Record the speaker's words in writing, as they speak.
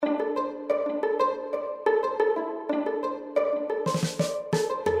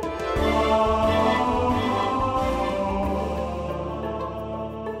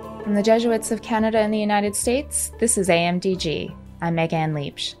From the Jesuits of Canada and the United States, this is AMDG. I'm Megan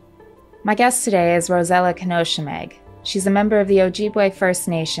Leach. My guest today is Rosella Kinoshimeg. She's a member of the Ojibwe First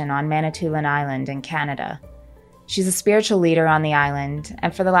Nation on Manitoulin Island in Canada. She's a spiritual leader on the island,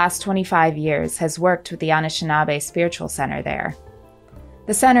 and for the last 25 years has worked with the Anishinaabe Spiritual Center there.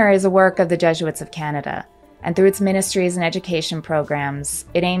 The center is a work of the Jesuits of Canada, and through its ministries and education programs,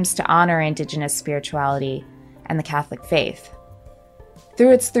 it aims to honor Indigenous spirituality and the Catholic faith.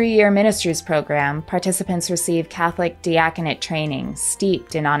 Through its 3-year ministries program, participants receive Catholic diaconate training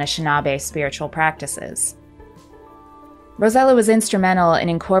steeped in Anishinaabe spiritual practices. Rosella was instrumental in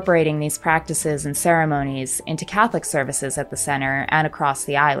incorporating these practices and ceremonies into Catholic services at the center and across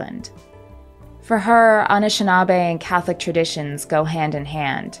the island. For her, Anishinaabe and Catholic traditions go hand in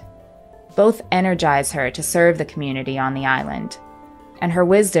hand. Both energize her to serve the community on the island, and her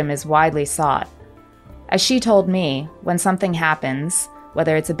wisdom is widely sought. As she told me, when something happens,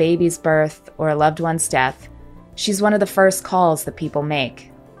 whether it's a baby's birth or a loved one's death, she's one of the first calls that people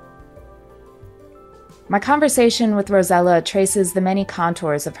make. My conversation with Rosella traces the many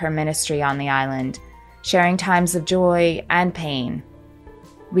contours of her ministry on the island, sharing times of joy and pain.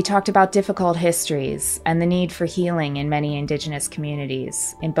 We talked about difficult histories and the need for healing in many Indigenous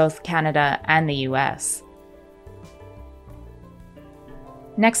communities in both Canada and the US.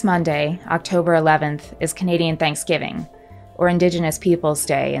 Next Monday, October 11th, is Canadian Thanksgiving, or Indigenous Peoples'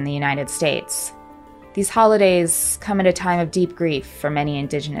 Day in the United States. These holidays come at a time of deep grief for many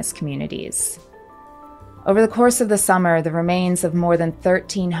Indigenous communities. Over the course of the summer, the remains of more than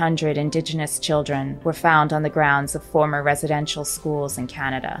 1,300 Indigenous children were found on the grounds of former residential schools in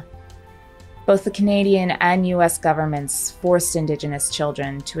Canada. Both the Canadian and US governments forced Indigenous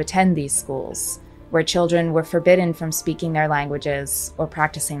children to attend these schools, where children were forbidden from speaking their languages or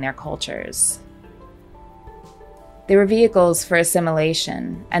practicing their cultures. They were vehicles for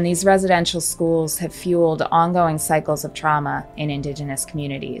assimilation, and these residential schools have fueled ongoing cycles of trauma in Indigenous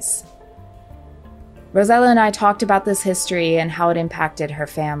communities. Rosella and I talked about this history and how it impacted her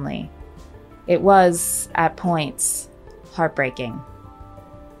family. It was, at points, heartbreaking.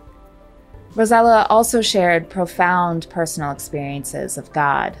 Rosella also shared profound personal experiences of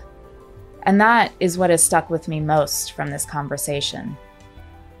God, and that is what has stuck with me most from this conversation.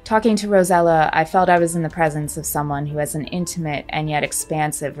 Talking to Rosella, I felt I was in the presence of someone who has an intimate and yet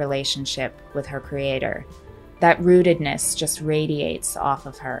expansive relationship with her Creator. That rootedness just radiates off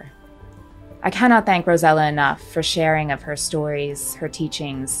of her. I cannot thank Rosella enough for sharing of her stories, her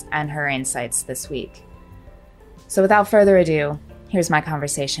teachings, and her insights this week. So without further ado, here's my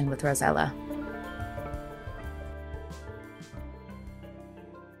conversation with Rosella.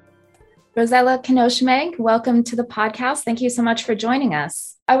 Rosella Kinoshimeg, welcome to the podcast. Thank you so much for joining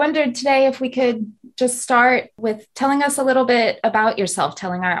us. I wondered today if we could just start with telling us a little bit about yourself,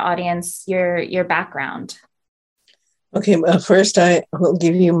 telling our audience your background. Okay, first I will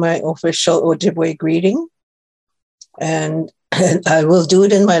give you my official Ojibwe greeting, and I will do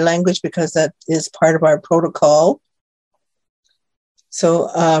it in my language because that is part of our protocol. So,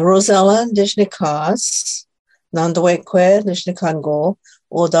 Rosella Nishnikas, Nandawekwe Nishnikango,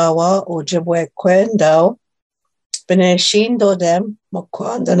 Odawa Ojibwe Kwendao, Beneshin Dodem,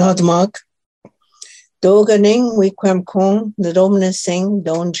 Mokwan Danadmak, Doganing Wikwem Kung, Nadomne Sing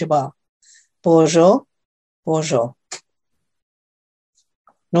Don Jiba, Bojo, Bojo.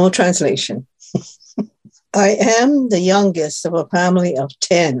 No translation. I am the youngest of a family of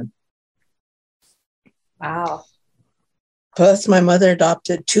 10. Wow. Plus, my mother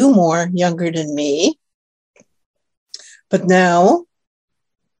adopted 2 more younger than me. But now,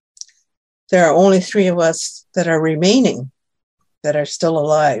 there are only 3 of us that are remaining, that are still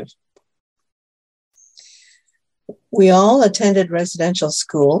alive. We all attended residential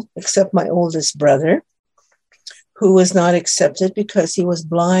school, except my oldest brother, who was not accepted because he was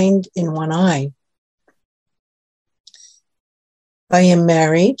blind in one eye. I am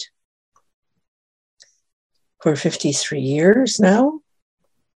married for 53 years now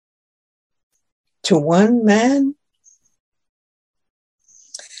to one man.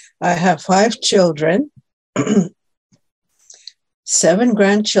 I have 5 children, 7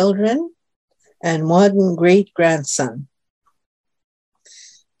 grandchildren, and 1 great-grandson.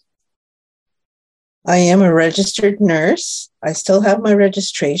 I am a registered nurse. I still have my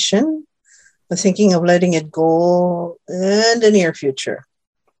registration. I'm thinking of letting it go in the near future.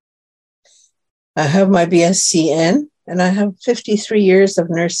 I have my BSCN, and I have 53 years of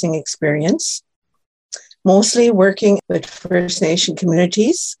nursing experience, mostly working with First Nation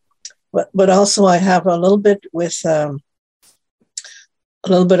communities, but also I have a little bit with a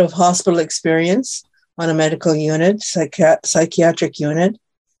little bit of hospital experience on a medical unit, psychiatric unit,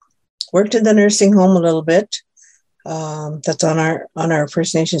 Worked in the nursing home a little bit. That's on our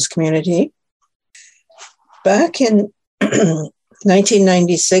First Nations community. Back in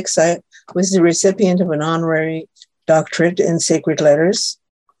 1996, I was the recipient of an honorary doctorate in sacred letters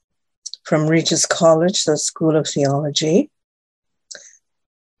from Regis College, the School of Theology.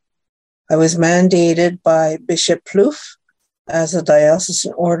 I was mandated by Bishop Plouffe as a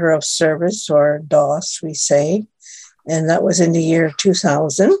Diocesan Order of Service, or DOS, we say, and that was in the year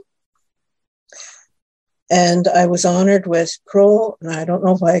 2000. And I was honored with and I don't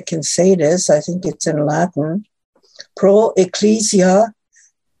know if I can say this, I think it's in Latin, Pro Ecclesia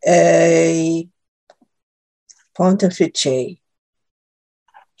Pontifice,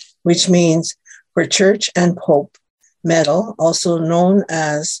 which means for Church and Pope Medal, also known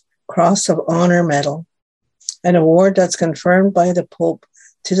as Cross of Honor Medal, an award that's confirmed by the Pope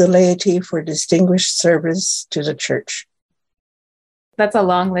to the laity for distinguished service to the Church. That's a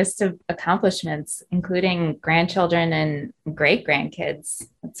long list of accomplishments, including grandchildren and great-grandkids.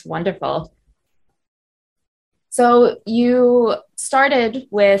 That's wonderful. So you started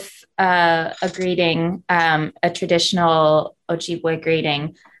with a greeting, a traditional Ojibwe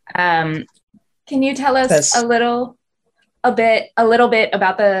greeting. Can you tell us a little bit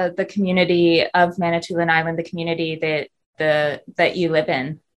about the community of Manitoulin Island, the community that you live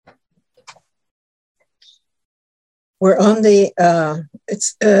in? We're on the,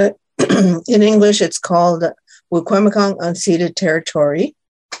 it's in English, it's called Wikwemikong Unceded Territory.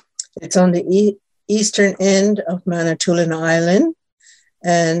 It's on the eastern end of Manitoulin Island,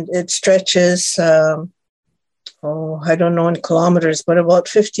 and it stretches, I don't know in kilometers, but about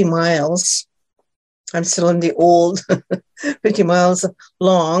 50 miles. I'm still in the old 50 miles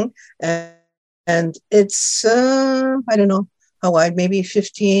long, and it's, I don't know how wide, maybe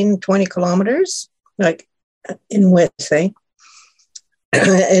 15, 20 kilometers, like in width, eh?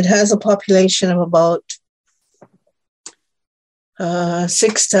 It has a population of about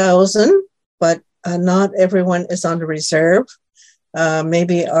 6,000, but not everyone is on the reserve.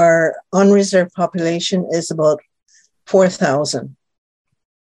 Maybe our unreserved population is about 4,000.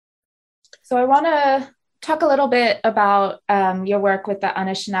 So I want to talk a little bit about your work with the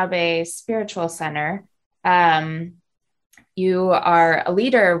Anishinaabe Spiritual Center. You are a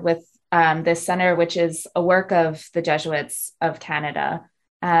leader with this center, which is a work of the Jesuits of Canada.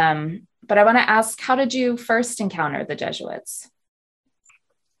 But I want to ask, how did you first encounter the Jesuits?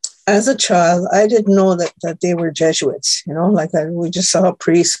 As a child, I didn't know that they were Jesuits, we just saw a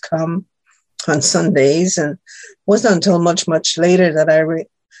priest come on Sundays, and it wasn't until much, much later that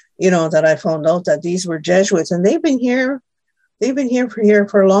that I found out that these were Jesuits, and they've been here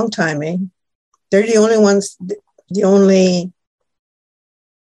for a long time, eh? They're the only ones, the only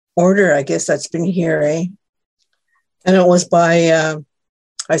order, I guess, that's been here, eh? And it was by,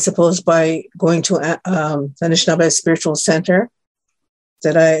 I suppose, by going to the Anishinaabe Spiritual Center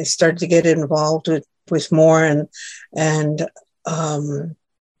that I started to get involved with more and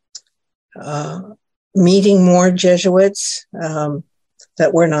meeting more Jesuits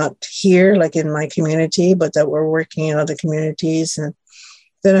that were not here, like in my community, but that were working in other communities. And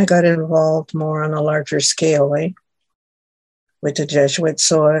then I got involved more on a larger scale, eh, with the Jesuits.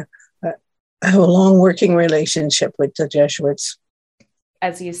 So I have a long working relationship with the Jesuits.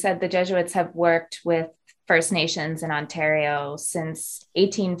 As you said, the Jesuits have worked with First Nations in Ontario since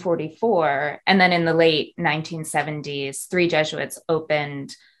 1844. And then in the late 1970s, 3 Jesuits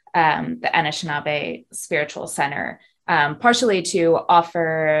opened the Anishinaabe Spiritual Center, partially to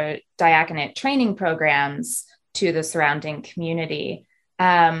offer diaconate training programs to the surrounding community.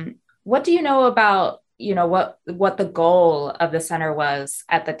 What do you know about, what the goal of the center was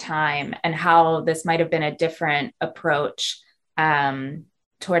at the time, and how this might have been a different approach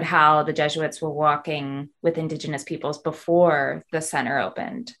toward how the Jesuits were walking with Indigenous peoples before the center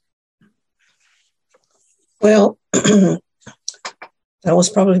opened? Well, that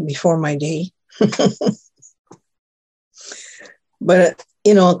was probably before my day. But,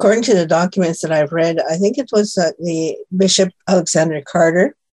 according to the documents that I've read, I think it was the Bishop Alexander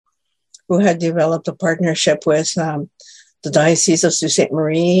Carter who had developed a partnership with the Diocese of Sault Ste.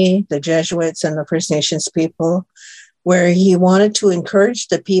 Marie, the Jesuits, and the First Nations people, where he wanted to encourage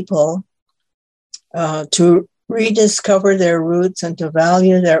the people to rediscover their roots and to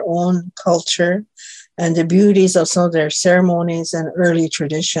value their own culture and the beauties of some of their ceremonies and early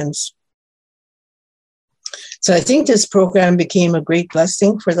traditions. So I think this program became a great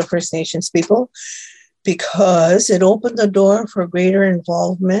blessing for the First Nations people because it opened the door for greater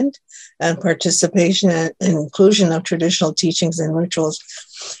involvement and participation and inclusion of traditional teachings and rituals.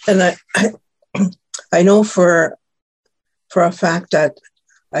 And I know for a fact that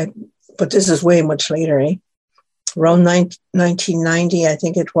but this is way much later, eh? Around 1990, I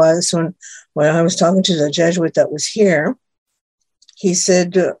think it was, when I was talking to the Jesuit that was here, he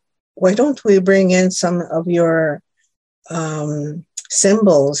said, why don't we bring in some of your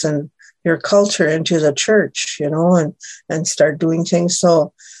symbols and your culture into the church, and start doing things.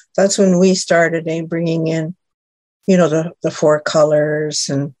 So that's when we started bringing in, the 4 colors.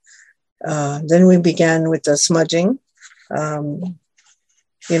 And then we began with the smudging,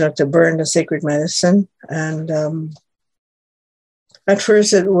 to burn the sacred medicine. And at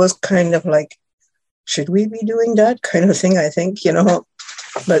first it was kind of like, should we be doing that kind of thing, I think,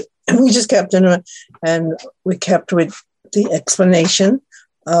 but we just kept in it, and we kept with the explanation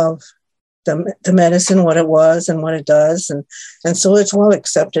of the medicine, what it was and what it does. And so it's well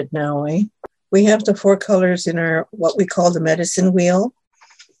accepted now. We have the 4 colors in our, what we call the medicine wheel.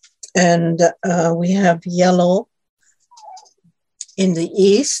 And we have yellow in the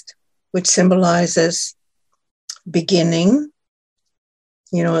east, which symbolizes beginning.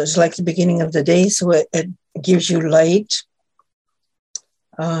 It's like the beginning of the day. So it gives you light,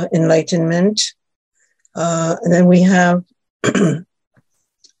 enlightenment. And then we have,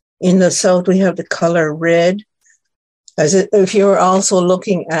 in the south, we have the color red. If you're also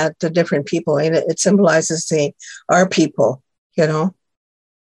looking at the different people, it symbolizes our people,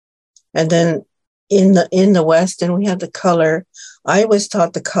 And then in the west, then we have the color. I was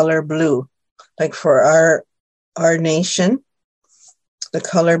taught the color blue, like for our nation, the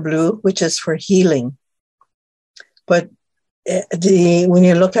color blue, which is for healing. But when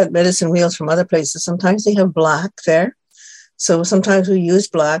you look at medicine wheels from other places, sometimes they have black there. So sometimes we use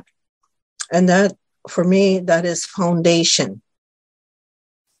black. And that, for me, that is foundation.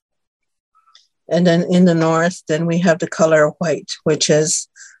 And then in the north, then we have the color white, which is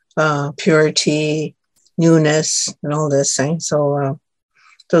purity, newness, and all this thing. So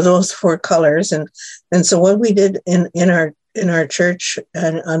those 4 colors. And so what we did in our church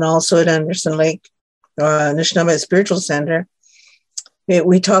and also at Anderson Lake, Anishinaabe Spiritual Center,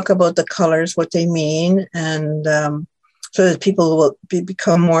 we talk about the colors, what they mean, and so that people will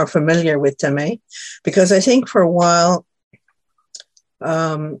become more familiar with them, Because I think for a while,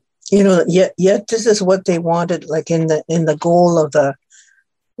 yet this is what they wanted, like in the goal of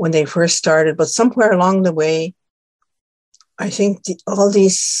when they first started. But somewhere along the way, I think all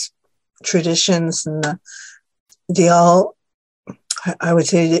these traditions and they all, I would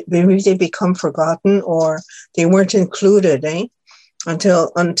say, maybe they become forgotten or they weren't included,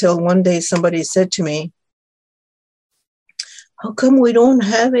 Until one day somebody said to me, how come we don't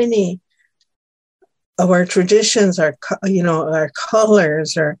have any of our traditions, our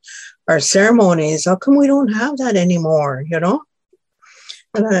colors, our ceremonies? How come we don't have that anymore,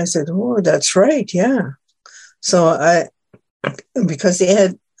 And I said, oh, that's right, yeah. So because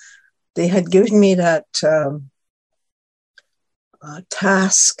they had given me that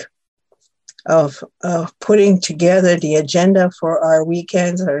task of putting together the agenda for our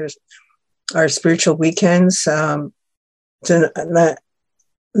weekends, our spiritual weekends. And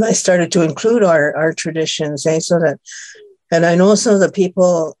I started to include our traditions, so that, and I know some of the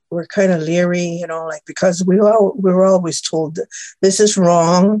people were kind of leery, because we were always told this is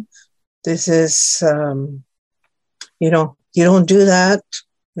wrong. This is, you don't do that.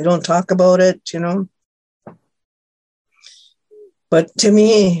 You don't talk about it, But to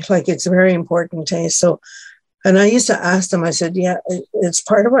me, it's very important. So, and I used to ask them, I said, yeah, it's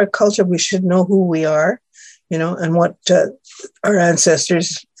part of our culture. We should know who we are, and what our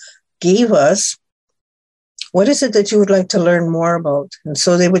ancestors gave us. What is it that you would like to learn more about? And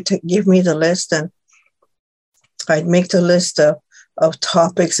so they would give me the list, and I'd make the list of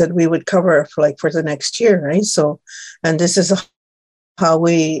topics that we would cover for the next year, right? So, and this is how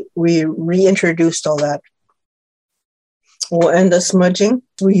we reintroduced all that. Well, and the smudging,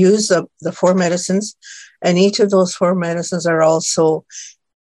 we use the 4 medicines, and each of those 4 medicines are also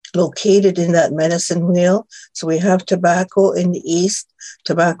located in that medicine wheel. So we have tobacco in the east,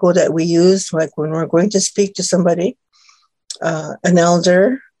 tobacco that we use like when we're going to speak to somebody, an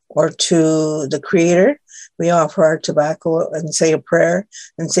elder, or to the creator. We offer our tobacco and say a prayer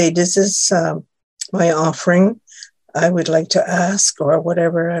and say, this is my offering. I would like to ask, or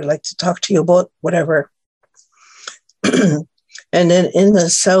whatever. I'd like to talk to you about whatever. And then in the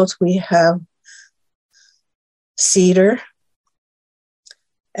south, we have cedar.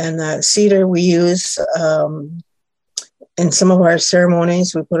 And cedar we use in some of our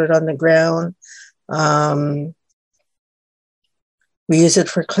ceremonies. We put it on the ground. We use it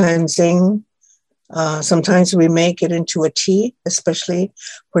for cleansing. Sometimes we make it into a tea, especially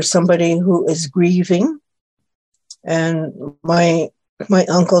for somebody who is grieving. And my My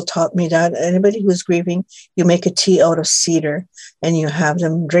uncle taught me that anybody who's grieving, you make a tea out of cedar and you have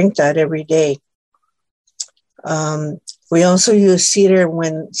them drink that every day. We also use cedar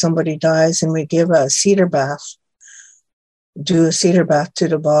when somebody dies, and we give a cedar bath, do a cedar bath to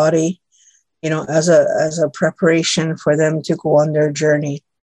the body, as a preparation for them to go on their journey.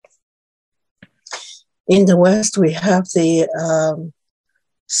 In the West, we have the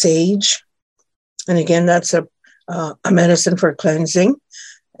sage, and again, that's a medicine for cleansing.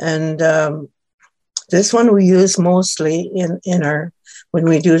 And this one we use mostly when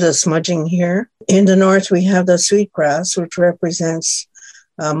we do the smudging here. In the North, we have the sweetgrass, which represents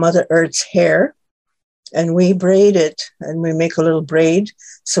Mother Earth's hair, and we braid it, and we make a little braid.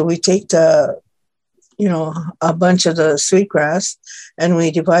 So we take a bunch of the sweetgrass, and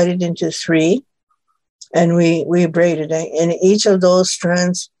we divide it into 3, and we braid it. And each of those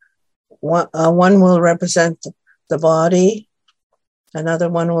strands, one will represent the body, another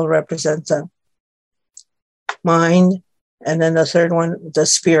one will represent the mind, and then the third one, the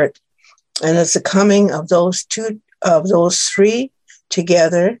spirit. And it's the coming of those 3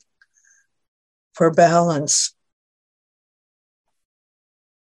 together for balance.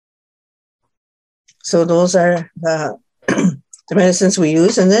 So those are the medicines we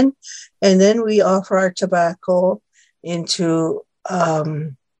use, and then we offer our tobacco into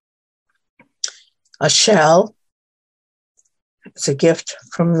a shell. It's a gift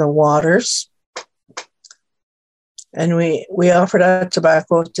from the waters. And we offer that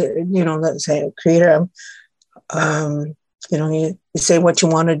tobacco to, let's say, Creator, you say what you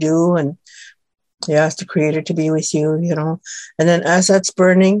want to do, and you ask the Creator to be with you, And then as that's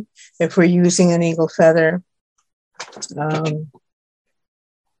burning, if we're using an eagle feather, I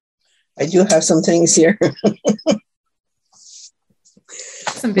do have some things here.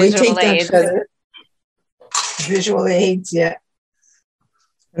 Some visual aids. Visual aids, yeah.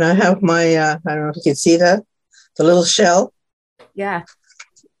 And I have my, I don't know if you can see that, the little shell. Yeah.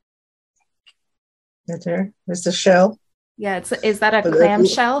 Right there. There's the shell. Yeah. Is that a clam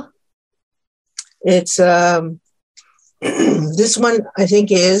shell? It's, this one I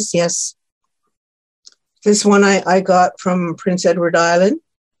think is, yes. This one I got from Prince Edward Island.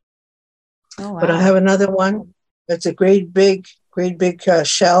 Oh, wow. But I have another one. It's a great big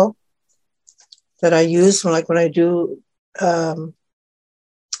shell that I use when I do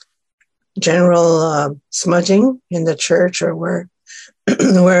general smudging in the church or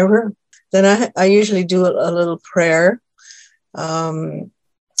wherever. Then I usually do a little prayer.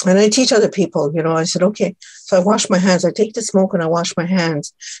 And I teach other people, I said, okay, so I wash my hands. I take the smoke and I wash my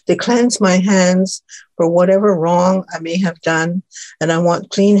hands. They cleanse my hands for whatever wrong I may have done. And I want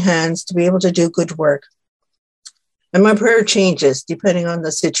clean hands to be able to do good work. And my prayer changes depending on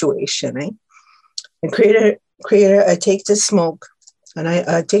the situation. And Creator, I take the smoke and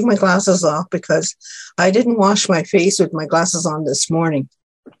I take my glasses off because I didn't wash my face with my glasses on this morning.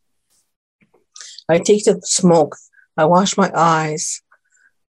 I take the smoke. I wash my eyes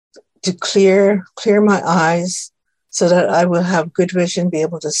to clear my eyes so that I will have good vision, be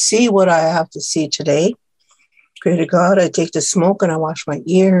able to see what I have to see today. Creator God, I take the smoke and I wash my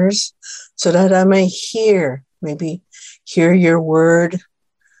ears so that I may maybe hear your word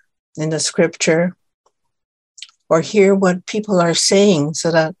in the scripture, or hear what people are saying so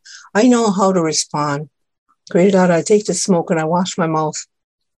that I know how to respond. Creator God, I take the smoke and I wash my mouth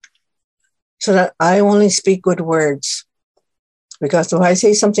so that I only speak good words. Because if I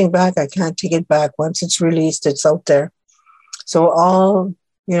say something back, I can't take it back. Once it's released, it's out there. So all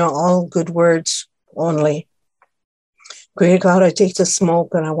good words only. Creator God, I take the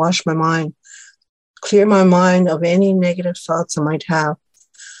smoke and I wash my mind. Clear my mind of any negative thoughts I might have,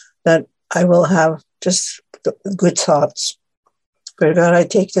 that I will have just good thoughts. Creator God, I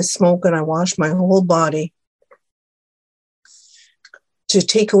take the smoke and I wash my whole body to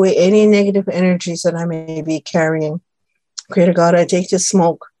take away any negative energies that I may be carrying. Creator God, I take the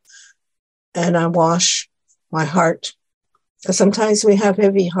smoke and I wash my heart. Because sometimes we have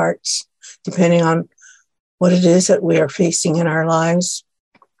heavy hearts, depending on what it is that we are facing in our lives.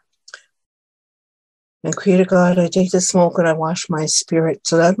 And Creator God, I take the smoke and I wash my spirit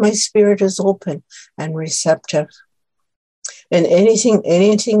so that my spirit is open and receptive. And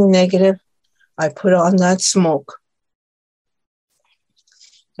anything negative, I put on that smoke.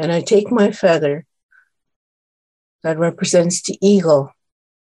 And I take my feather that represents the eagle,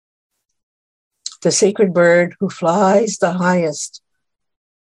 the sacred bird who flies the highest.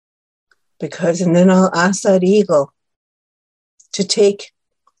 And then I'll ask that eagle to take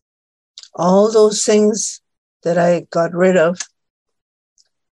all those things that I got rid of,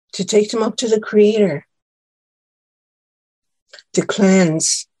 to take them up to the Creator, to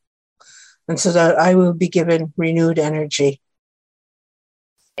cleanse, and so that I will be given renewed energy.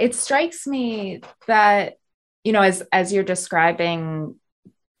 It strikes me that, as you're describing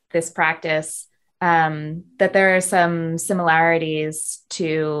this practice, that there are some similarities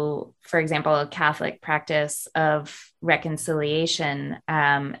to, for example, a Catholic practice of reconciliation,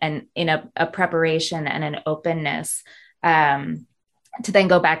 and in a preparation and an openness to then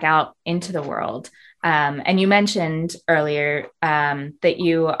go back out into the world. And you mentioned earlier that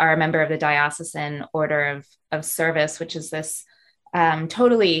you are a member of the Diocesan Order of Service, which is this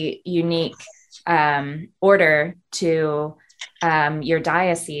totally unique order to your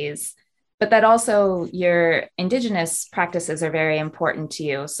diocese, but that also your Indigenous practices are very important to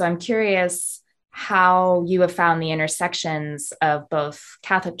you. So I'm curious how you have found the intersections of both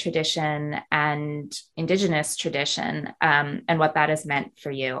Catholic tradition and Indigenous tradition, and what that has meant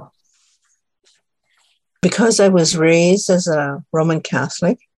for you. Because I was raised as a Roman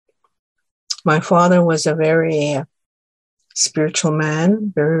Catholic, my father was a very spiritual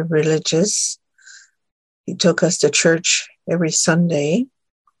man, very religious. He took us to church every Sunday.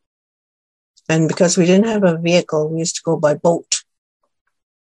 And because we didn't have a vehicle, we used to go by boat.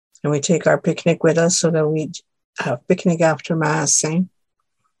 And we take our picnic with us so that we'd have picnic after Mass. And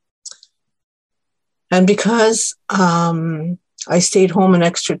because I stayed home an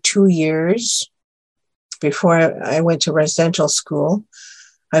extra 2 years before I went to residential school,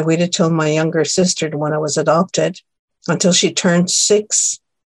 I waited till my younger sister, when I was adopted, until she turned 6,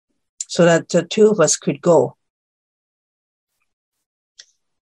 so that the two of us could go.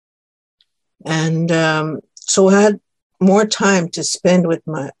 And so I had more time to spend with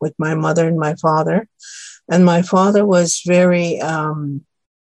my mother and my father. And my father was very, I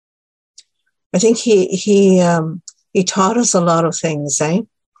think he taught us a lot of things,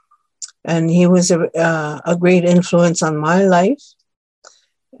 And he was a great influence on my life.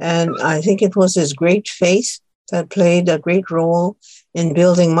 And I think it was his great faith that played a great role in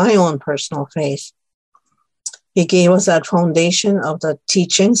building my own personal faith. He gave us that foundation of the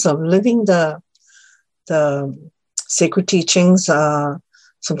teachings, of living the sacred teachings.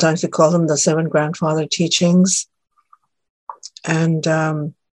 Sometimes we call them the 7 grandfather teachings, and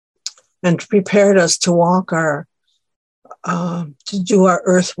prepared us to walk to do our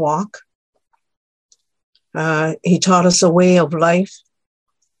earth walk. He taught us a way of life,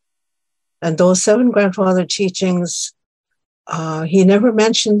 and those 7 grandfather teachings, he never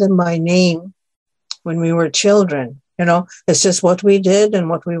mentioned them by name when we were children. It's just what we did and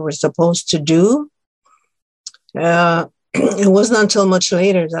what we were supposed to do. It wasn't until much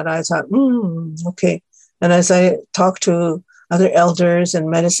later that I thought, okay. And as I talked to other elders and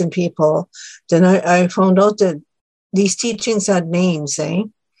medicine people, then I found out that these teachings had names,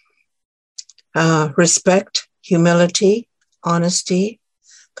 respect, humility, honesty,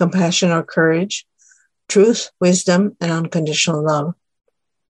 compassion or courage, truth, wisdom, and unconditional love.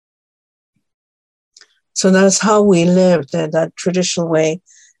 So that's how we lived, that traditional way.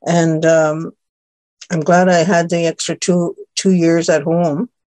 And I'm glad I had the extra two years at home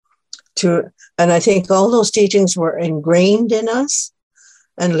and I think all those teachings were ingrained in us.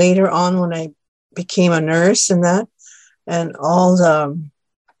 And later on, when I became a nurse and all the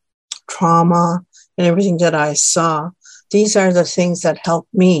trauma and everything that I saw, these are the things that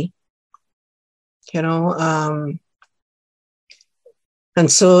helped me, and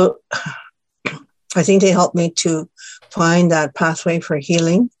so I think they helped me to find that pathway for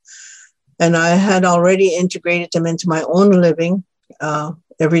healing. And I had already integrated them into my own living,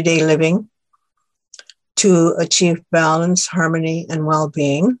 everyday living, to achieve balance, harmony, and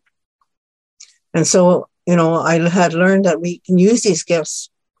well-being. And so, I had learned that we can use these gifts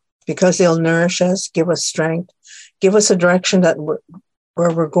because they'll nourish us, give us strength, give us a direction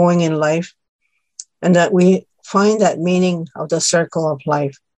where we're going in life, and that we find that meaning of the circle of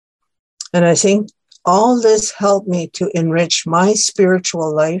life. And I think all this helped me to enrich my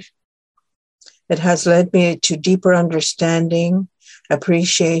spiritual life. It has led me to deeper understanding,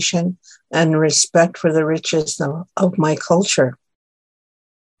 appreciation, and respect for the riches of my culture.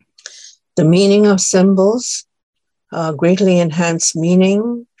 The meaning of symbols greatly enhance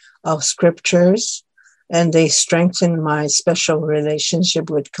meaning of scriptures, and they strengthen my special relationship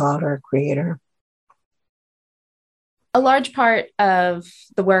with God, our Creator. A large part of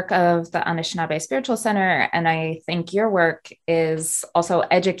the work of the Anishinaabe Spiritual Center, and I think your work, is also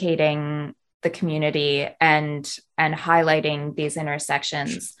educating the community and highlighting these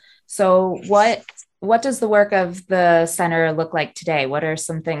intersections. So what does the work of the center look like today? What are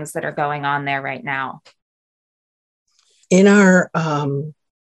some things that are going on there right now? In our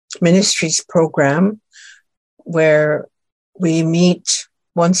ministries program, where we meet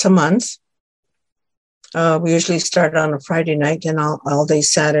once a month. We usually start on a Friday night and all day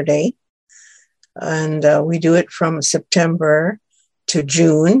Saturday. And we do it from September to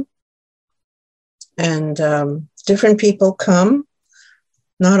June. And different people come,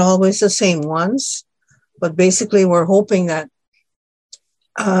 not always the same ones, but basically we're hoping that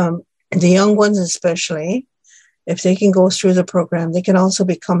the young ones especially, if they can go through the program, they can also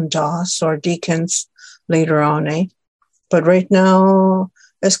become DOS or deacons later on, eh? But right now,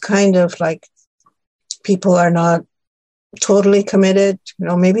 it's kind of like people are not totally committed. You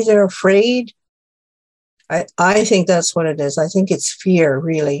know, maybe they're afraid. I think that's what it is. I think it's fear,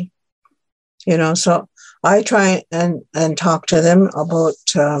 really. You know, so I try and talk to them about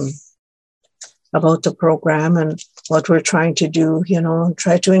the program and what we're trying to do, you know,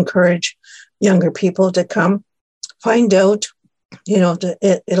 try to encourage younger people to come, find out, you know,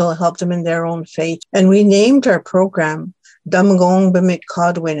 it'll help them in their own faith. And we named our program Damgong Bimit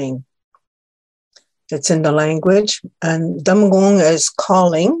Codwinning. It's in the language, and Damgong is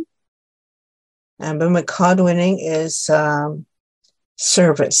calling, and Bimit Codwinning is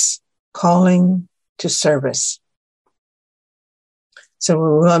service, calling to service. So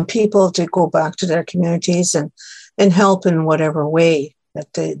we want people to go back to their communities and help in whatever way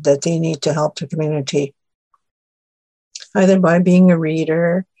that they need to help the community, either by being a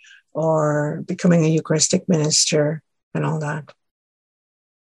reader or becoming a Eucharistic minister and all that.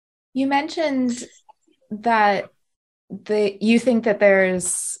 You mentioned that you think that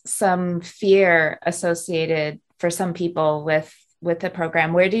there's some fear associated for some people with the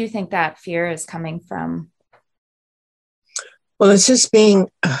program. Where do you think that fear is coming from? Well, it's just being,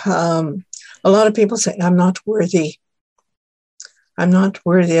 a lot of people say, I'm not worthy. I'm not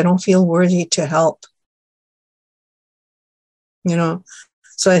worthy. I don't feel worthy to help. You know,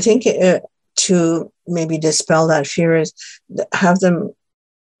 so I think to maybe dispel that fear is have them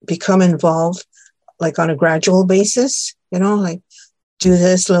become involved, like on a gradual basis, you know, like do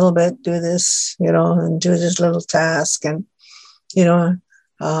this little bit, do this, you know, and do this little task. And, you know,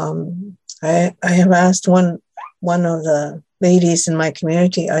 I have asked one of the ladies in my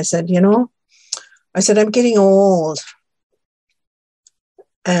community, I said, I'm getting old.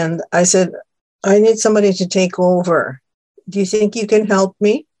 And I said, I need somebody to take over. Do you think you can help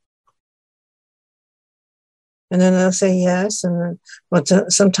me? And then they'll say yes. And then,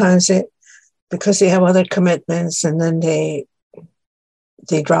 sometimes because they have other commitments, and then they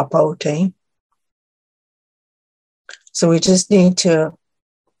drop out, eh? So we just need to,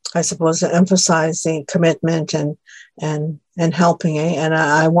 I suppose, emphasize the commitment and helping, eh? And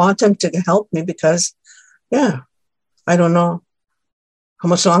I want them to help me because, yeah, I don't know how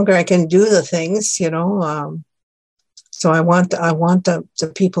much longer I can do the things, you know. So I want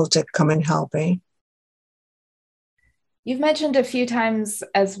the people to come and help, eh? You've mentioned a few times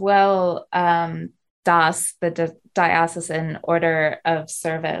as well, DOS, the Diocesan Order of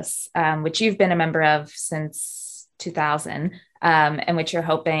Service, which you've been a member of since 2000, and which you're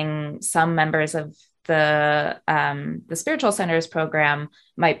hoping some members of the Spiritual Centers program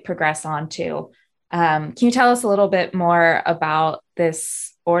might progress on to. Can you tell us a little bit more about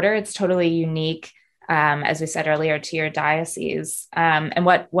this order? It's totally unique, as we said earlier, to your diocese, and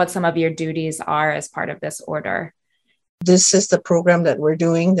what some of your duties are as part of this order. This is the program that we're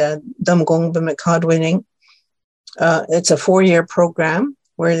doing, the Damgong Bimit Codwinning. It's a 4-year program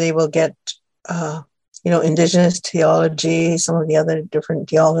where they will get, Indigenous theology, some of the other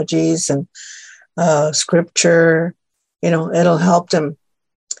different theologies, and scripture. You know, it'll help them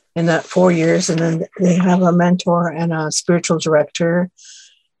in that 4 years. And then they have a mentor and a spiritual director,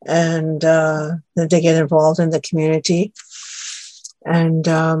 and then they get involved in the community. And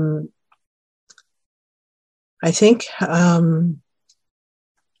I think, I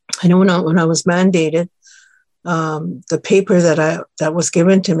know when I was mandated, the paper that was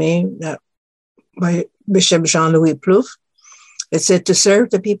given to me by Bishop Jean-Louis Plouffe, it said to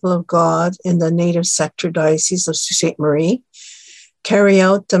serve the people of God in the native sector diocese of Sault Ste. Marie, carry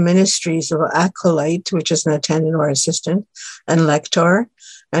out the ministries of acolyte, which is an attendant or assistant, and lector,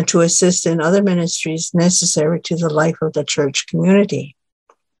 and to assist in other ministries necessary to the life of the church community.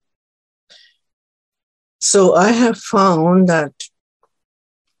 So I have found that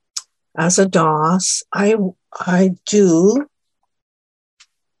as a DOS, I do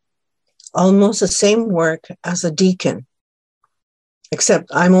almost the same work as a deacon,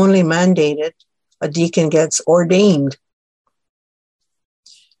 except I'm only mandated. A deacon gets ordained.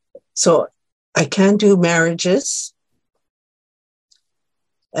 So I can't do marriages,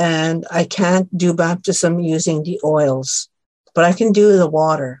 and I can't do baptism using the oils, but I can do the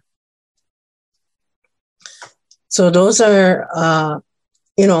water. So those are,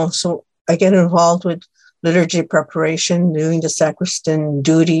 so I get involved with liturgy preparation, doing the sacristan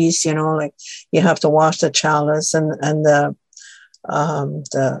duties, like you have to wash the chalice and the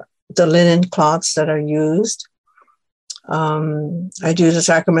linen cloths that are used. I do the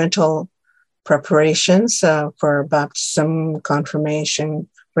sacramental preparations for baptism, confirmation,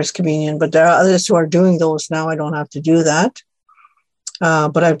 First Communion, but there are others who are doing those now. I don't have to do that.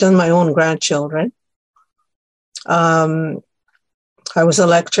 But I've done my own grandchildren. I was a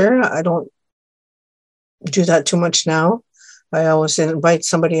lecturer. I don't do that too much now. I always invite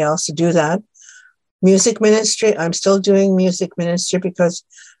somebody else to do that. Music ministry, I'm still doing music ministry because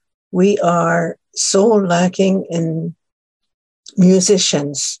we are so lacking in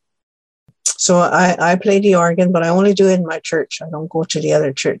musicians. So I play the organ, but I only do it in my church. I don't go to the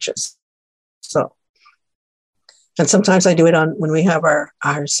other churches. So, and sometimes I do it when we have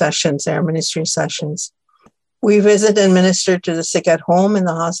our sessions, our ministry sessions. We visit and minister to the sick at home, in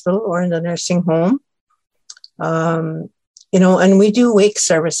the hospital, or in the nursing home. And we do wake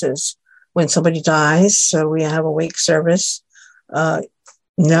services when somebody dies. So we have a wake service.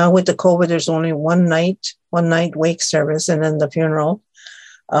 Now with the COVID, there's only one night wake service, and then the funeral.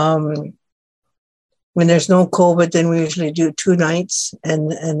 When there's no COVID, then we usually do 2 nights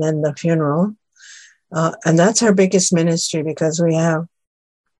and then the funeral. And that's our biggest ministry because we have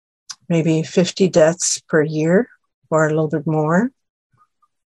maybe 50 deaths per year or a little bit more.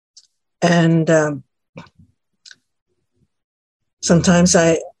 And sometimes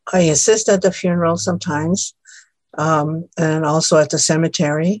I assist at the funeral sometimes, and also at the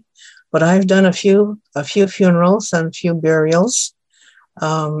cemetery. But I've done a few funerals and a few burials.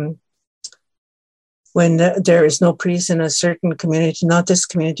 When there is no priest in a certain community, not this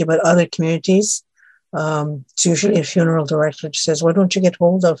community, but other communities, it's usually a funeral director that says, why don't you get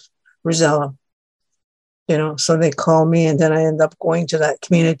hold of Rosella? So they call me, and then I end up going to that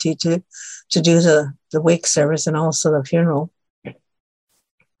community to do the wake service and also the funeral.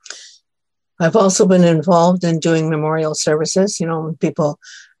 I've also been involved in doing memorial services. When people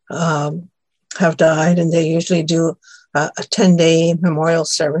have died, and they usually do a 10-day memorial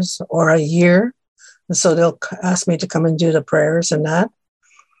service or a year. And so they'll ask me to come and do the prayers and that.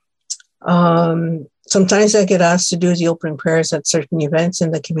 Sometimes I get asked to do the opening prayers at certain events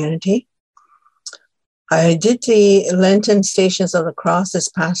in the community. I did the Lenten Stations of the Cross this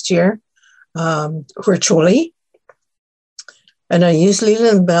past year virtually. And I used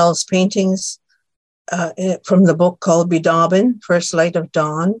Leland Bell's paintings from the book called Bedobin, First Light of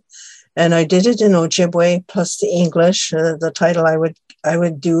Dawn. And I did it in Ojibwe plus the English. The title I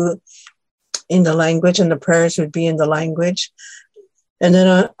would do in the language, and the prayers would be in the language. And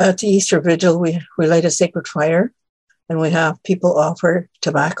then at the Easter Vigil, we light a sacred fire, and we have people offer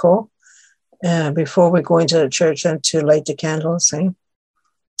tobacco before we go into the church and to light the candles.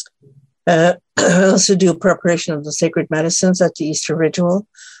 I also do preparation of the sacred medicines at the Easter Vigil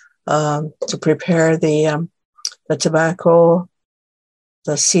to prepare the tobacco,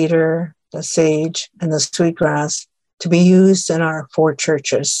 the cedar, the sage, and the sweetgrass to be used in our 4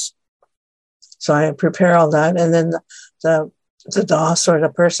 churches. So I prepare all that, and then the DOS or the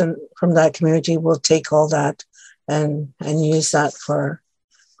person from that community will take all that and use that for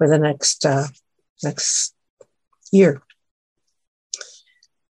the next year.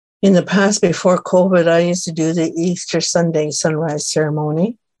 In the past, before COVID, I used to do the Easter Sunday sunrise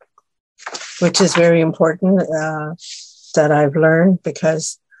ceremony, which is very important that I've learned,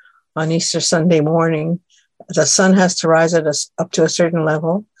 because on Easter Sunday morning, the sun has to rise up to a certain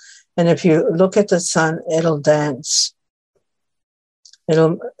level. And if you look at the sun, it'll dance.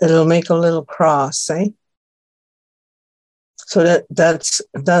 It'll make a little cross, eh? So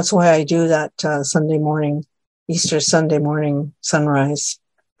that's why I do that Sunday morning, Easter Sunday morning sunrise.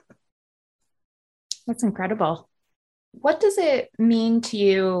 That's incredible. What does it mean to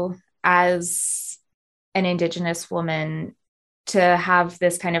you as an Indigenous woman to have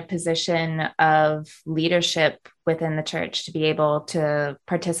this kind of position of leadership within the church, to be able to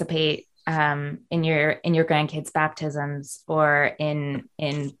participate in your grandkids' baptisms or in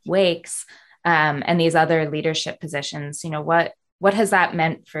wakes, and these other leadership positions? What has that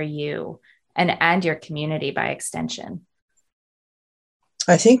meant for you and your community by extension?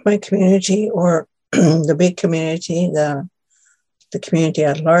 I think my community, or the big community, the community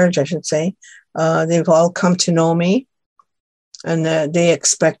at large, I should say, they've all come to know me. And they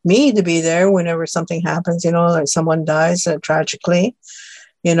expect me to be there whenever something happens, like someone dies tragically.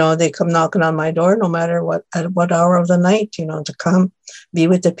 They come knocking on my door, no matter at what hour of the night, to come be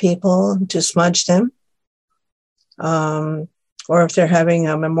with the people, to smudge them. or if they're having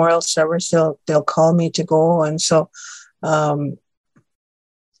a memorial service, they'll call me to go. And so, and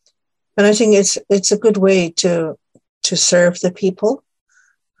I think it's a good way to serve the people,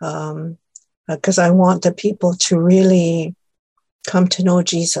 because I want the people to really come to know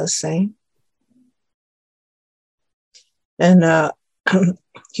Jesus, eh? And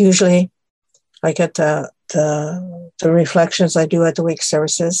usually I get the reflections I do at the wake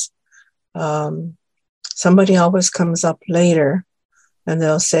services. Somebody always comes up later and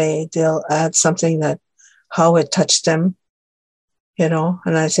they'll add something that how it touched them,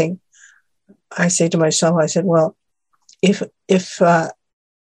 and I say to myself, I said, well, if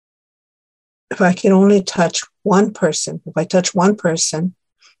I can only touch one person, if I touch one person,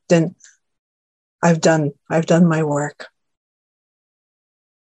 then I've done my work.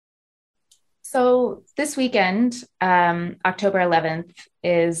 So this weekend, October 11th,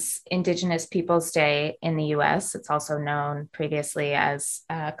 is Indigenous Peoples Day in the US. It's also known previously as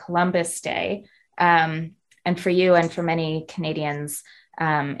Columbus Day. And for you and for many Canadians,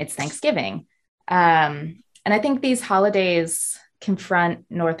 it's Thanksgiving. And I think these holidays confront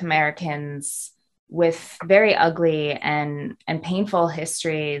North Americans with very ugly and painful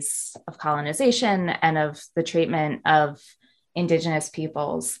histories of colonization and of the treatment of Indigenous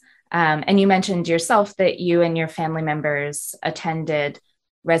peoples. And you mentioned yourself that you and your family members attended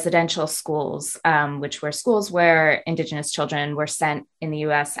residential schools, which were schools where Indigenous children were sent in the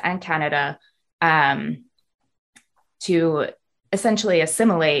US and Canada to essentially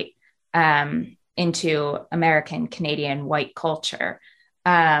assimilate into American Canadian white culture.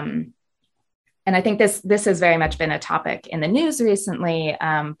 And I think this has very much been a topic in the news recently,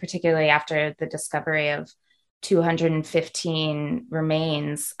 particularly after the discovery of 215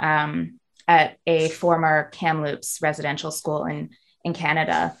 remains at a former Kamloops residential school in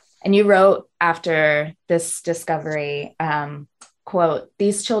Canada. And you wrote after this discovery, quote,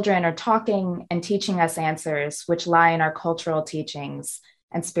 "These children are talking and teaching us answers which lie in our cultural teachings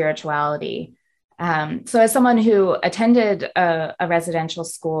and spirituality." So as someone who attended a residential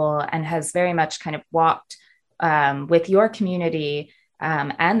school and has very much kind of walked with your community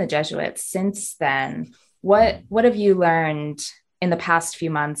and the Jesuits since then, what have you learned in the past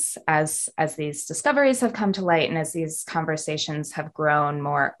few months as these discoveries have come to light and as these conversations have grown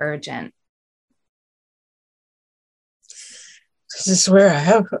more urgent? This is where I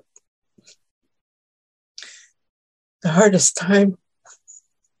have the hardest time.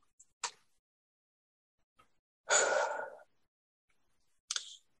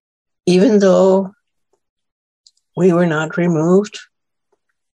 Even though we were not removed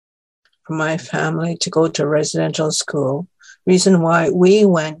from my family to go to residential school, reason why we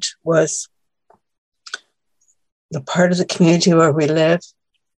went was the part of the community where we live,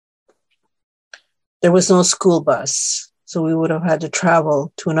 there was no school bus, so we would have had to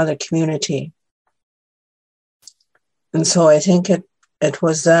travel to another community. And so I think it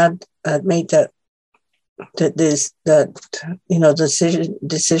was that made that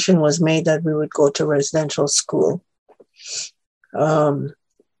decision was made that we would go to residential school.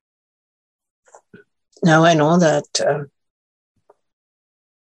 Now I know that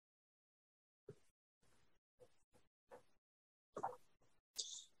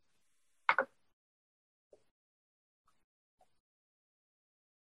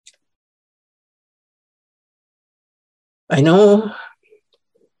I know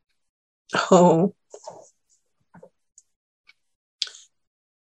how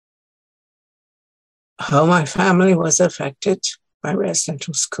my family was affected by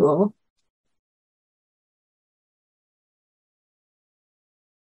residential school.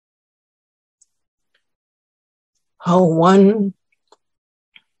 How one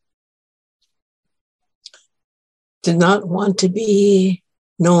did not want to be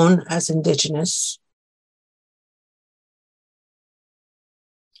known as Indigenous.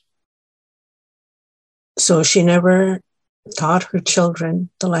 So she never taught her children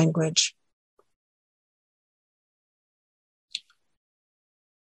the language.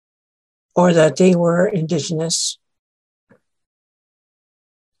 Or that they were Indigenous.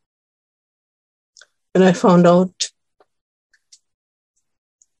 And I found out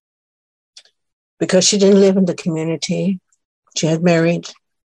because she didn't live in the community, she had married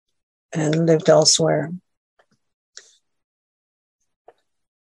and lived elsewhere.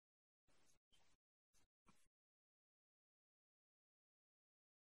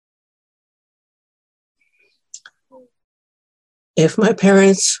 If my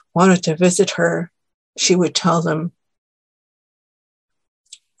parents wanted to visit her, she would tell them,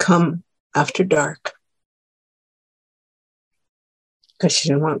 "Come after dark," because she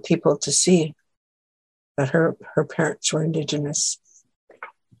didn't want people to see that her parents were Indigenous.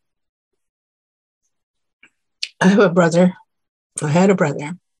 I have a brother. I had a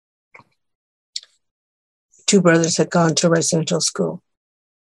brother. Two brothers had gone to residential school.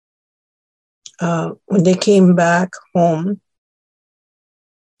 When they came back home,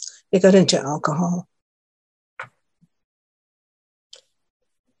 they got into alcohol.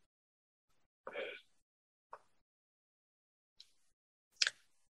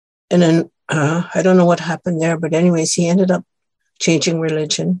 And then I don't know what happened there, but anyways, he ended up changing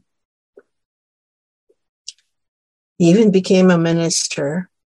religion. He even became a minister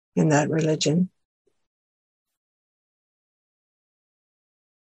in that religion.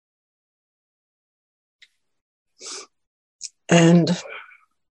 And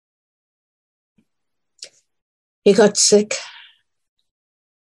he got sick.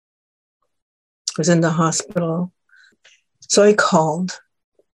 Was in the hospital. So I called.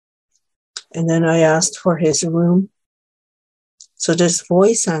 And then I asked for his room. So this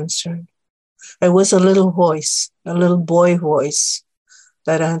voice answered. It was a little voice, a little boy voice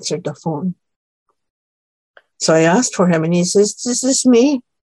that answered the phone. So I asked for him and he says, "This is me."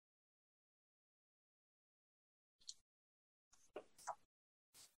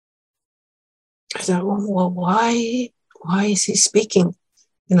 I thought, well, why is he speaking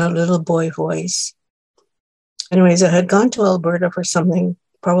in a little boy voice? Anyways, I had gone to Alberta for something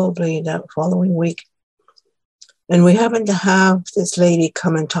probably that following week. And we happened to have this lady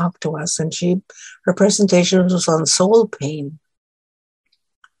come and talk to us, and her presentation was on soul pain.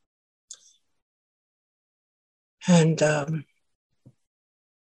 And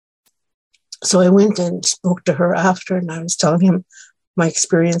so I went and spoke to her after, and I was telling him my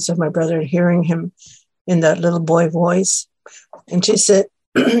experience of my brother and hearing him in that little boy voice. And she said,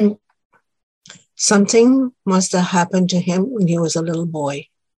 something must have happened to him when he was a little boy.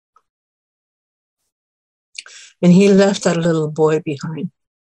 And he left that little boy behind.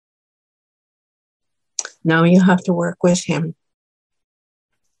 Now you have to work with him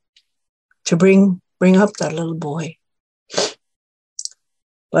to bring up that little boy.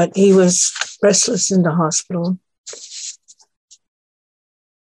 But he was restless in the hospital.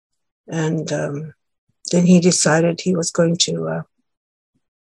 And then he decided he was going to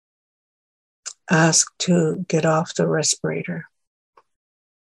ask to get off the respirator.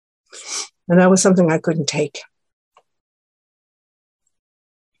 And that was something I couldn't take.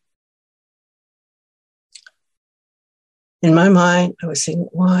 In my mind, I was saying,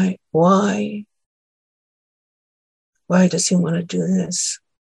 why does he want to do this?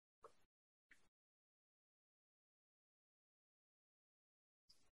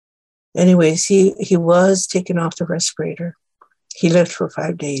 Anyways, he was taken off the respirator. He lived for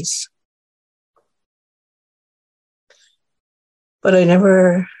 5 days. But I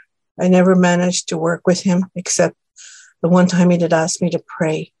never managed to work with him, except the one time he did ask me to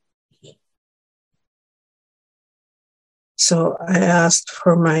pray. So I asked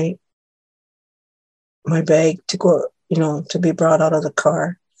for my bag to go, to be brought out of the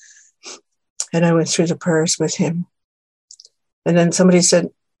car. And I went through the prayers with him. And then somebody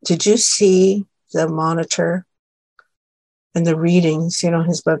said, "Did you see the monitor and the readings,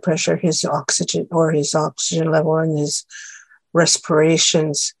 his blood pressure, his oxygen level and his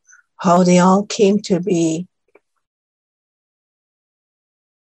respirations, how they all came to be,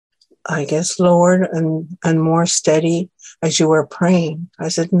 I guess, lowered and more steady as you were praying?" I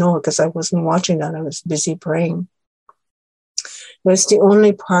said, "No, because I wasn't watching that. I was busy praying." That's the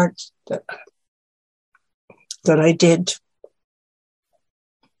only part that I did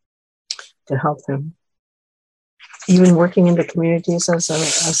to help him. Even working in the communities as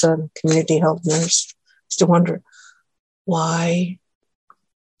a community health nurse, I used to wonder, why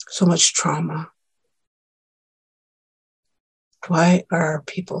so much trauma? Why are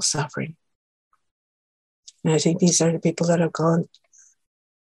people suffering? And I think these are the people that have gone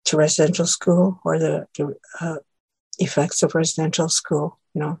to residential school, or the effects of residential school,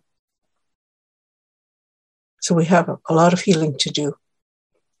 So we have a lot of healing to do.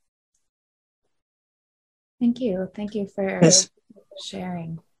 Thank you. Thank you for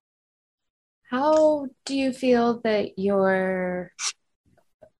sharing. How do you feel that your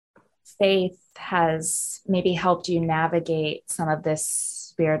faith has maybe helped you navigate some of this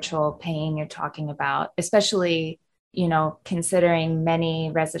spiritual pain you're talking about, especially, considering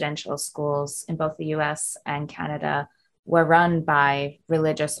many residential schools in both the US and Canada were run by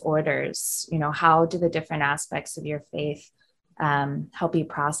religious orders? How do the different aspects of your faith help you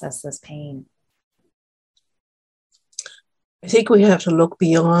process this pain? I think we have to look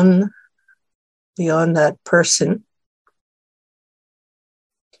beyond that person,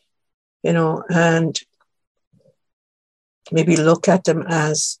 and maybe look at them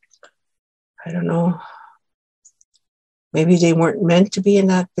as, I don't know, maybe they weren't meant to be in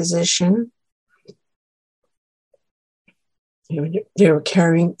that position. They were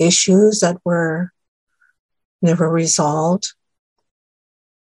carrying issues that were never resolved.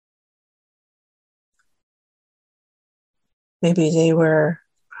 Maybe they were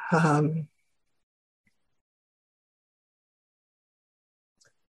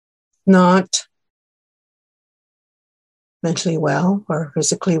not mentally well or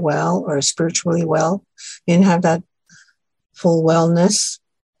physically well or spiritually well. They didn't have that full wellness.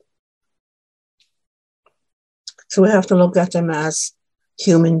 So we have to look at them as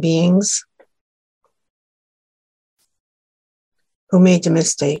human beings who made the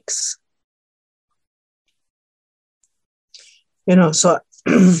mistakes. So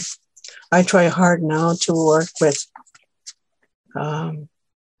I try hard now to work with, I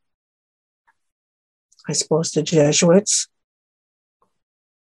suppose, the Jesuits.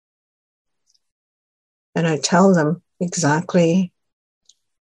 And I tell them exactly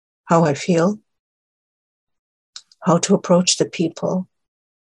how I feel, how to approach the people,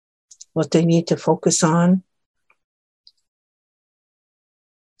 what they need to focus on.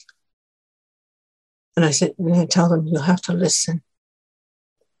 And I tell them, you have to listen.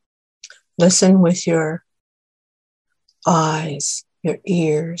 Listen with your eyes, your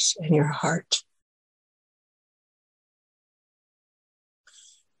ears, and your heart.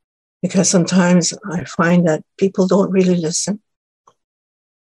 Because sometimes I find that people don't really listen.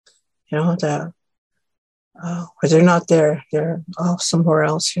 Or they're not there, they're off somewhere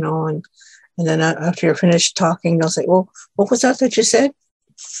else, and then after you're finished talking, they'll say, well, what was that you said?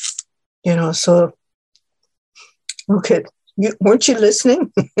 So, okay, weren't you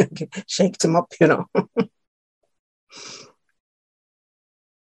listening? Shake them up,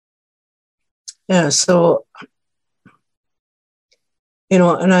 Yeah, so,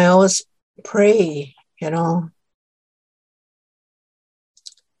 and I always pray,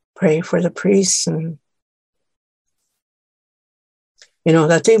 pray for the priests and,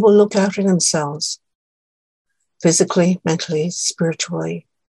 that they will look after themselves physically, mentally, spiritually.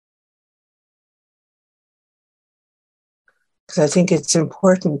 Because I think it's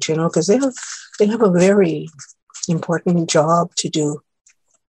important, because they have a very important job to do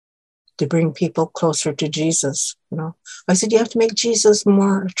to bring people closer to Jesus. I said, you have to make Jesus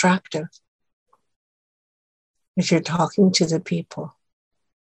more attractive if you're talking to the people.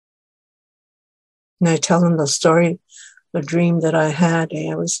 And I tell them the story, the dream that I had.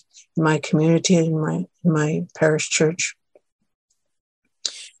 I was in my community, in my parish church.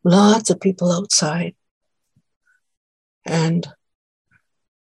 Lots of people outside. And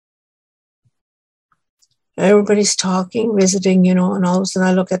everybody's talking, visiting, and all of a sudden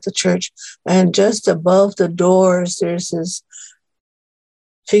I look at the church, and just above the doors, there's this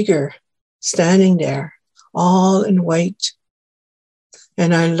figure standing there, all in white.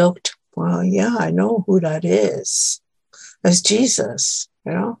 And I looked, well, yeah, I know who that is. That's Jesus,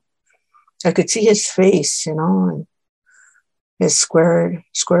 I could see his face, and his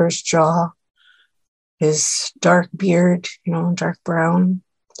squarish jaw, his dark beard, dark brown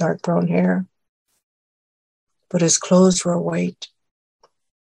hair. But his clothes were white.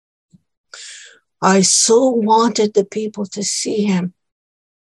 I so wanted the people to see him.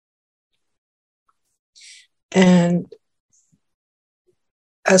 And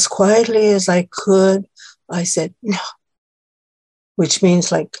as quietly as I could, I said, no, which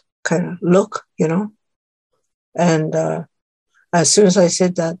means like kind of look, And as soon as I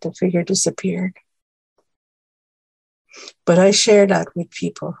said that, the figure disappeared. But I shared that with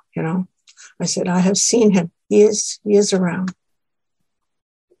people, I said, I have seen him. He is around.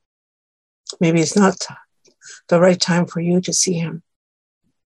 Maybe it's not the right time for you to see him,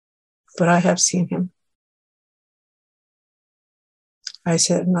 but I have seen him. I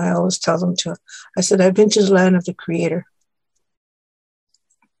said, and I always tell them I said, I've been to the land of the Creator.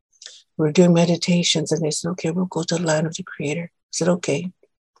 We're doing meditations, and they said, okay, we'll go to the land of the Creator. I said, okay.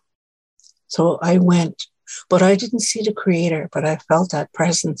 So I went, but I didn't see the Creator, but I felt that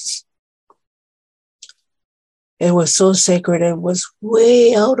presence. It was so sacred. It was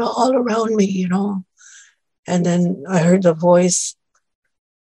way out all around me, And then I heard the voice,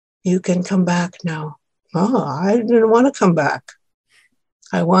 you can come back now. Oh, I didn't want to come back.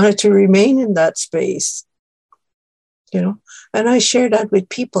 I wanted to remain in that space, And I share that with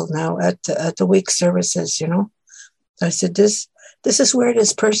people now at the wake services, I said, this is where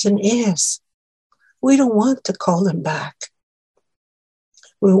this person is. We don't want to call them back.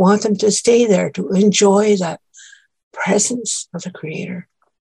 We want them to stay there, to enjoy that presence of the Creator.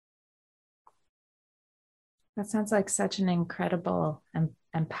 That sounds like such an incredible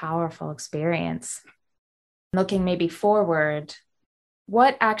and powerful experience. Looking maybe forward,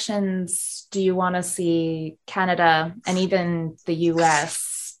 what actions do you want to see Canada and even the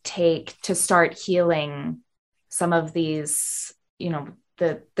US take to start healing some of these,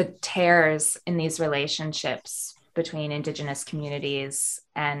 the tears in these relationships between Indigenous communities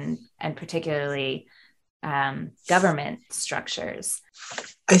and particularly government structures?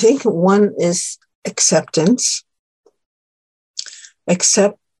 I think one is acceptance.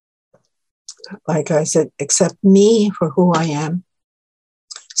 Accept, like I said, accept me for who I am.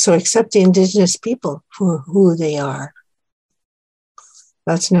 So accept the Indigenous people for who they are.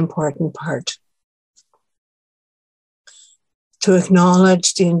 That's an important part. To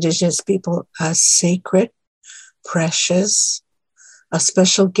acknowledge the Indigenous people as sacred, precious, a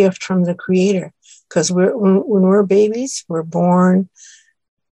special gift from the Creator. Because when we're babies, we're born,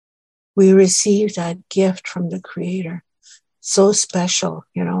 we receive that gift from the Creator. So special,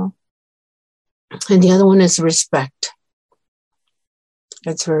 And the other one is respect.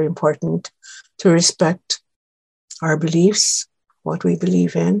 It's very important to respect our beliefs, what we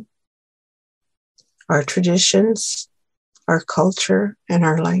believe in, our traditions, our culture, and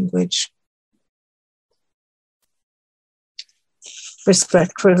our language.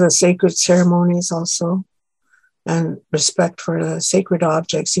 Respect for the sacred ceremonies also, and respect for the sacred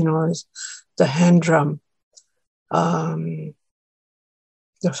objects, the hand drum, the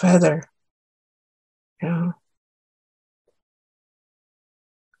feather,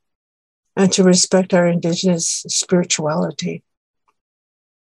 and to respect our Indigenous spirituality.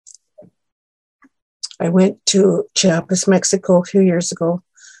 I went to Chiapas, Mexico a few years ago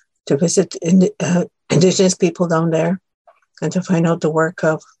to visit Indigenous people down there and to find out the work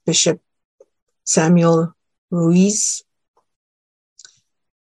of Bishop Samuel Ruiz.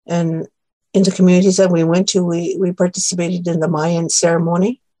 And in the communities that we went to, we participated in the Mayan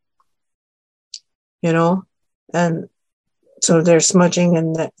ceremony, and so they're smudging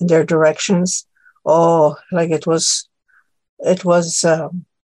in their directions. Oh, like it was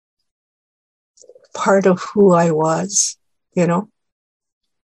part of who I was, And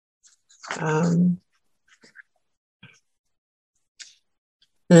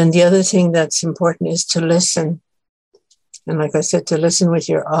then the other thing that's important is to listen. And like I said, to listen with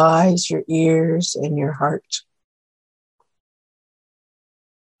your eyes, your ears, and your heart.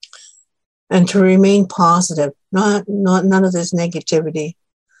 And to remain positive, not none of this negativity.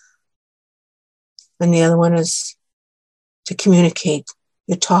 And the other one is to communicate.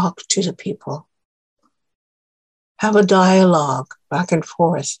 You talk to the people. Have a dialogue back and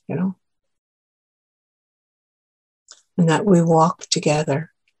forth, And that we walk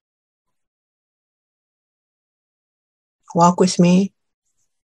together. Walk with me.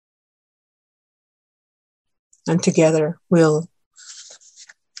 And together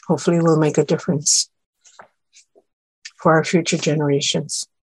hopefully we'll make a difference for our future generations.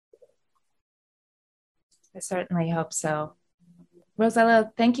 I certainly hope so.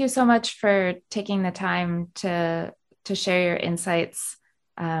 Rosella, thank you so much for taking the time to share your insights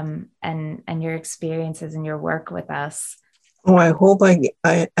and your experiences and your work with us. Oh, I hope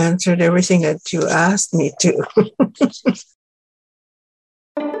I answered everything that you asked me to.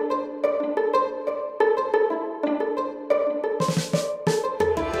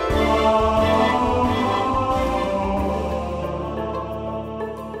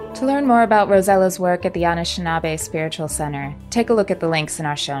 To learn more about Rosella's work at the Anishinaabe Spiritual Center, take a look at the links in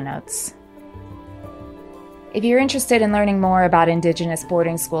our show notes. If you're interested in learning more about Indigenous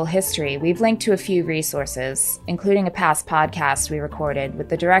boarding school history, we've linked to a few resources, including a past podcast we recorded with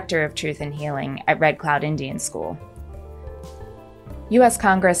the Director of Truth and Healing at Red Cloud Indian School. U.S.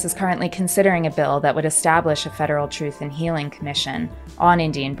 Congress is currently considering a bill that would establish a federal Truth and Healing Commission on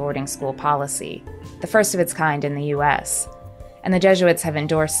Indian boarding school policy, the first of its kind in the U.S., and the Jesuits have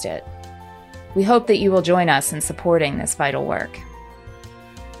endorsed it. We hope that you will join us in supporting this vital work.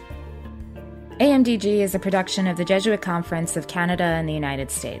 AMDG is a production of the Jesuit Conference of Canada and the United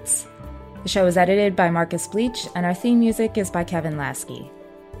States. The show is edited by Marcus Bleach, and our theme music is by Kevin Lasky.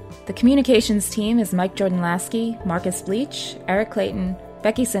 The communications team is Mike Jordan Lasky, Marcus Bleach, Eric Clayton,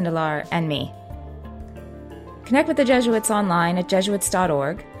 Becky Sindelar, and me. Connect with the Jesuits online at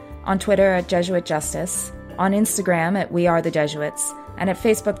jesuits.org, on Twitter at Jesuit Justice, on Instagram at We Are the Jesuits, and at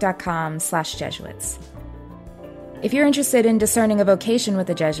facebook.com/Jesuits. If you're interested in discerning a vocation with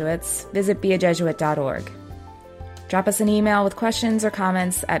the Jesuits, visit beajesuit.org. Drop us an email with questions or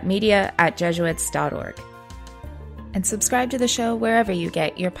comments at media@jesuits.org. And subscribe to the show wherever you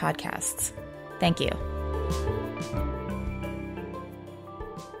get your podcasts. Thank you.